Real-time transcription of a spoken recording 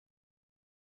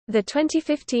The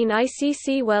 2015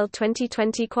 ICC World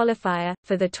Twenty20 Qualifier,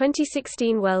 for the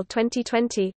 2016 World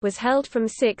Twenty20, was held from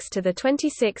 6 to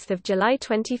 26 July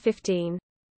 2015.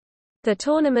 The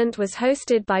tournament was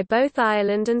hosted by both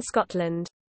Ireland and Scotland.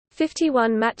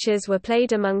 51 matches were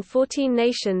played among 14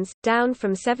 nations, down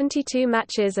from 72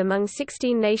 matches among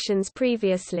 16 nations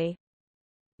previously.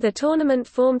 The tournament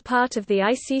formed part of the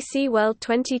ICC World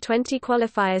Twenty20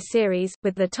 Qualifier series,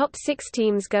 with the top 6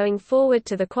 teams going forward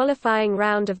to the qualifying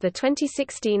round of the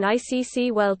 2016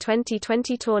 ICC World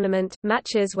Twenty20 tournament.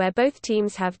 Matches where both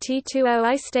teams have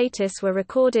T20I status were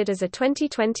recorded as a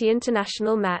 2020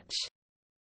 international match.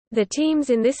 The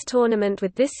teams in this tournament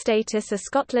with this status are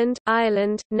Scotland,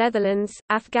 Ireland, Netherlands,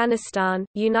 Afghanistan,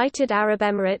 United Arab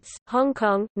Emirates, Hong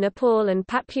Kong, Nepal and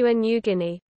Papua New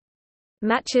Guinea.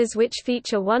 Matches which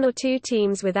feature 1 or 2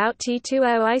 teams without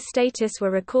T20I status were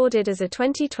recorded as a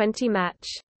 2020 match.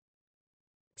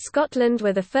 Scotland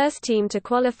were the first team to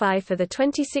qualify for the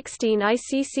 2016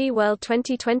 ICC World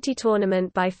Twenty20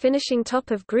 tournament by finishing top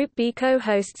of Group B.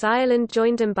 Co-hosts Ireland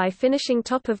joined them by finishing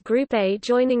top of Group A.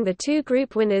 Joining the 2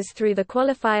 group winners through the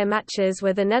qualifier matches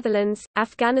were the Netherlands,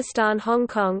 Afghanistan, Hong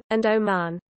Kong, and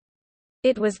Oman.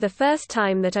 It was the first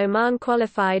time that Oman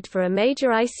qualified for a major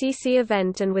ICC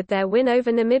event, and with their win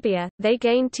over Namibia, they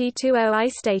gained T20I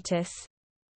status.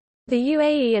 The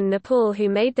UAE and Nepal, who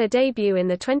made their debut in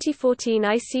the 2014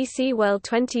 ICC World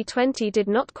Twenty20, did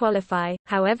not qualify.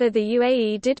 However, the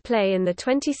UAE did play in the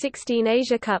 2016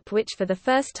 Asia Cup, which for the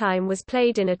first time was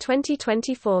played in a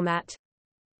 2020 format.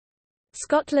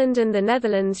 Scotland and the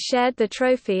Netherlands shared the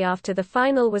trophy after the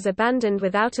final was abandoned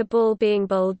without a ball being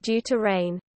bowled due to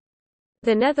rain.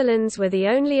 The Netherlands were the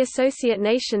only associate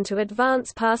nation to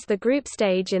advance past the group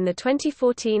stage in the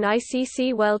 2014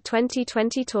 ICC World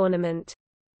Twenty20 tournament.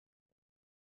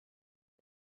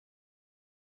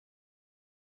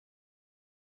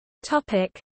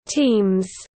 Topic: Teams.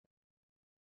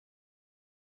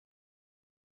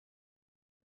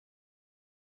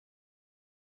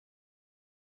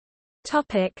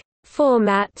 Topic: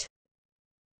 Format.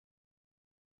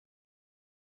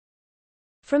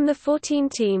 From the 14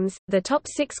 teams, the top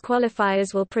 6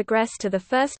 qualifiers will progress to the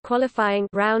first qualifying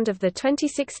round of the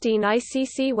 2016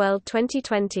 ICC World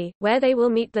Twenty20, where they will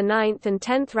meet the 9th and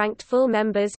 10th ranked full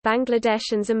members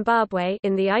Bangladesh and Zimbabwe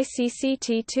in the ICC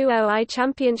T20I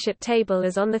Championship table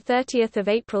as on 30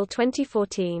 April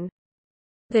 2014.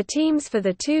 The teams for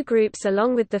the 2 groups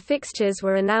along with the fixtures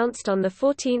were announced on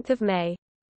 14 May.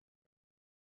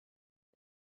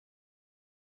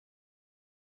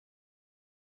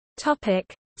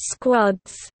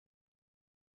 Squads.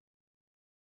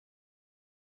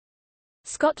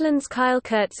 Scotland's Kyle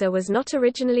Coetzer was not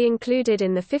originally included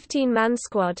in the 15-man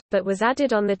squad, but was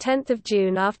added on 10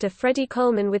 June after Freddie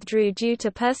Coleman withdrew due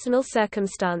to personal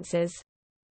circumstances.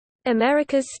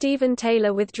 America's Stephen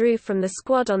Taylor withdrew from the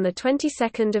squad on the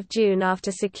 22nd of June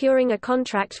after securing a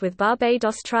contract with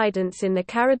Barbados Tridents in the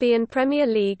Caribbean Premier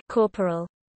League Corporal.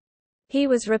 He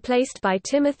was replaced by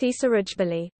Timothy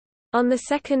Sarujbali. On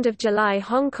 2 July,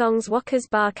 Hong Kong's Wokers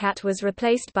Barkat was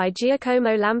replaced by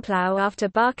Giacomo Lamplau after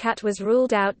Barkat was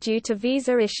ruled out due to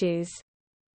visa issues.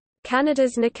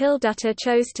 Canada's Nikhil Dutta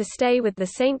chose to stay with the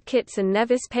St Kitts and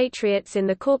Nevis Patriots in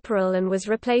the Corporal and was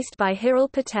replaced by Hiral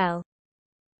Patel.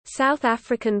 South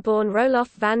African-born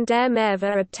Roloff van der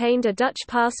Merwe obtained a Dutch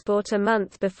passport a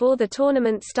month before the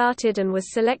tournament started and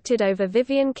was selected over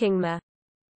Vivian Kingma.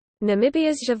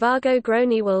 Namibia's Zhivago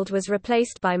Groniewald was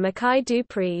replaced by Makai du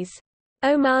Preez.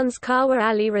 Oman's Kawa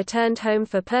Ali returned home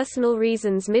for personal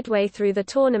reasons midway through the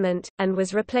tournament, and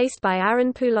was replaced by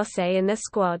Aaron Pulose in their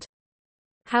squad.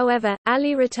 However,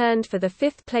 Ali returned for the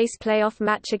 5th-place playoff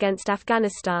match against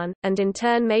Afghanistan, and in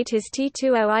turn made his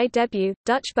T20I debut.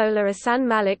 Dutch bowler Hassan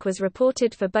Malik was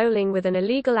reported for bowling with an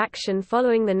illegal action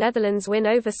following the Netherlands' win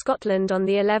over Scotland on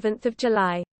the 11th of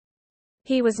July.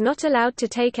 He was not allowed to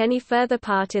take any further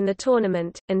part in the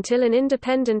tournament, until an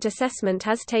independent assessment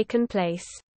has taken place.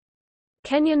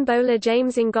 Kenyan bowler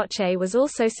James Ngoche was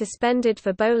also suspended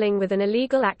for bowling with an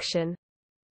illegal action.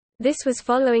 This was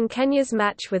following Kenya's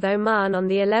match with Oman on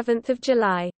the 11th of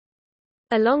July.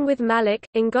 Along with Malik,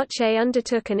 Ngoche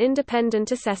undertook an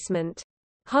independent assessment.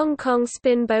 Hong Kong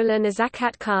spin bowler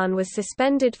Nazakat Khan was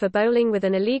suspended for bowling with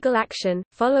an illegal action,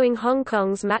 following Hong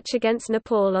Kong's match against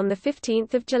Nepal on 15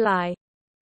 July.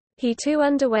 He too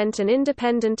underwent an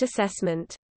independent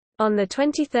assessment. On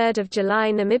 23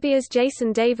 July, Namibia's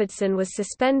Jason Davidson was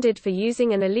suspended for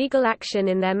using an illegal action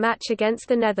in their match against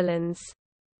the Netherlands.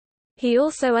 He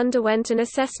also underwent an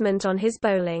assessment on his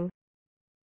bowling.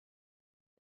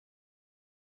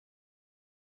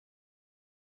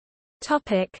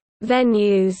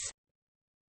 Venues.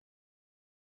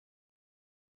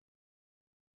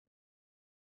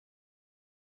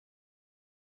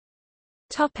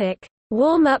 Topic: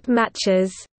 Warm-up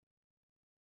matches.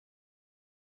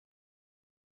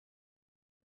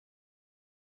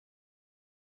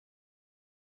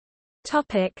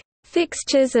 Topic: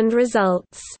 Fixtures and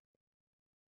results.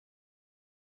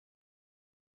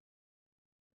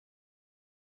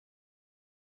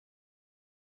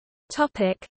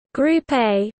 Topic: Group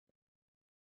A.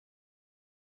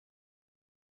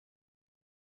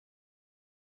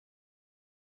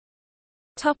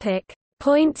 Topic: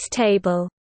 Points table.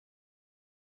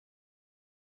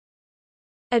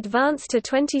 Advanced to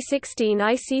 2016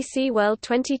 ICC World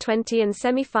Twenty20 and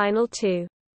Semifinal 2.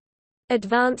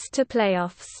 Advanced to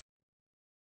playoffs.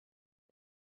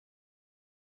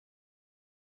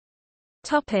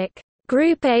 Topic: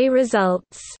 Group A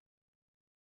results.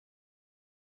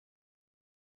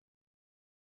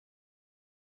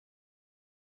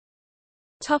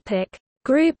 Topic: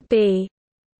 Group B.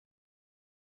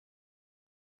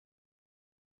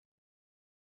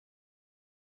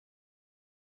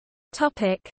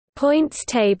 Topic: Points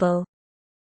table.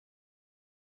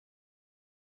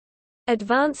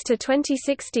 Advanced to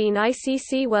 2016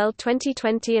 ICC World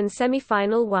Twenty20 and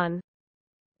Semifinal 1.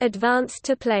 Advanced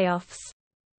to playoffs.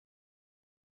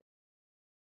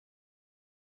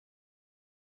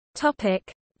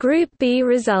 Topic: Group B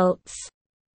results.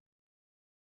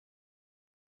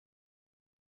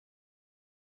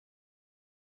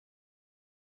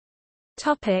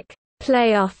 Topic: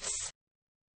 Playoffs.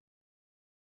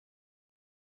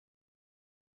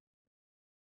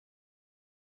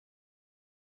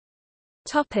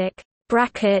 Topic: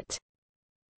 Bracket.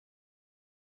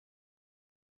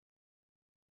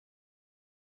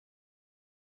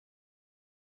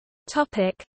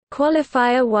 Topic: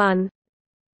 Qualifier 1.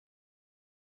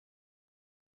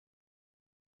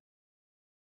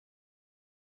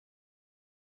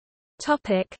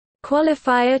 Topic: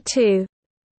 Qualifier 2.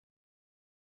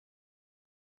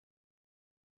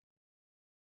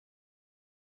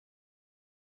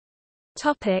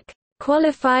 Topic: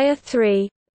 Qualifier 3.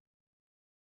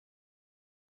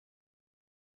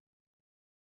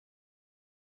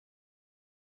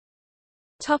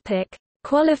 Topic: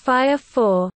 Qualifier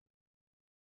 4.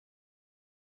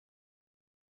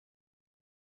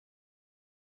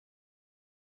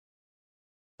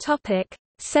 Topic: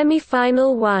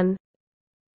 Semifinal 1.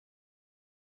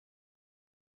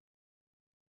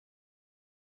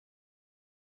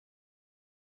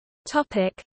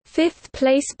 Topic: Fifth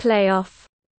place playoff.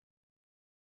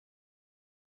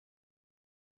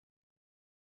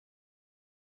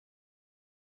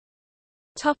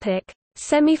 Topic: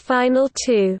 Semifinal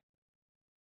 2.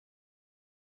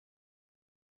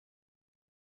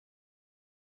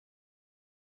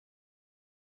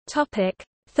 Topic: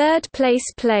 Third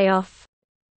place playoff.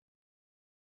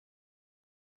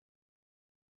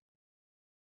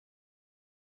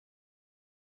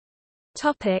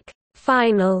 Topic: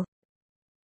 Final.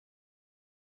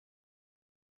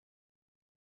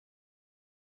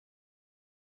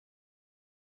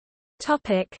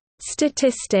 Topic: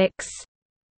 Statistics.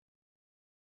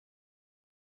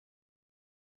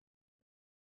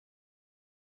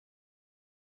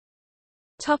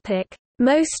 Topic: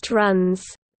 Most runs.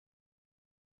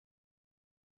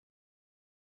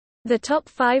 The top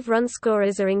 5 run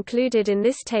scorers are included in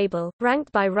this table,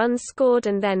 ranked by runs scored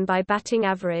and then by batting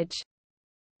average.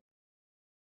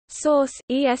 Source: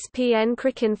 ESPN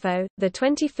Cricinfo, the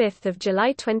 25th of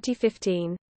July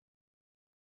 2015.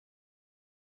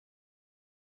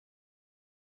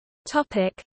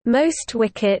 Topic: Most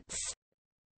wickets.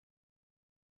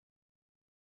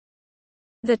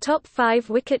 The top 5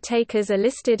 wicket takers are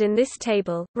listed in this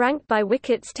table, ranked by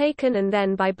wickets taken and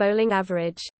then by bowling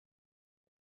average.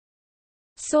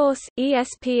 Source: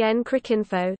 ESPN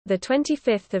Cricinfo, the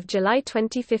 25th of July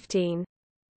 2015.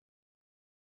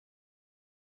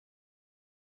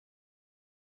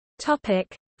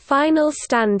 Topic: Final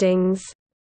standings.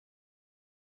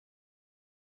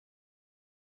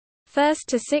 First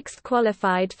to sixth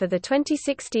qualified for the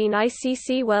 2016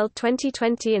 ICC World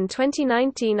Twenty20 and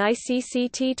 2019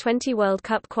 ICC T20 World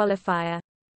Cup qualifier.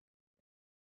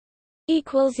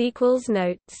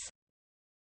 Notes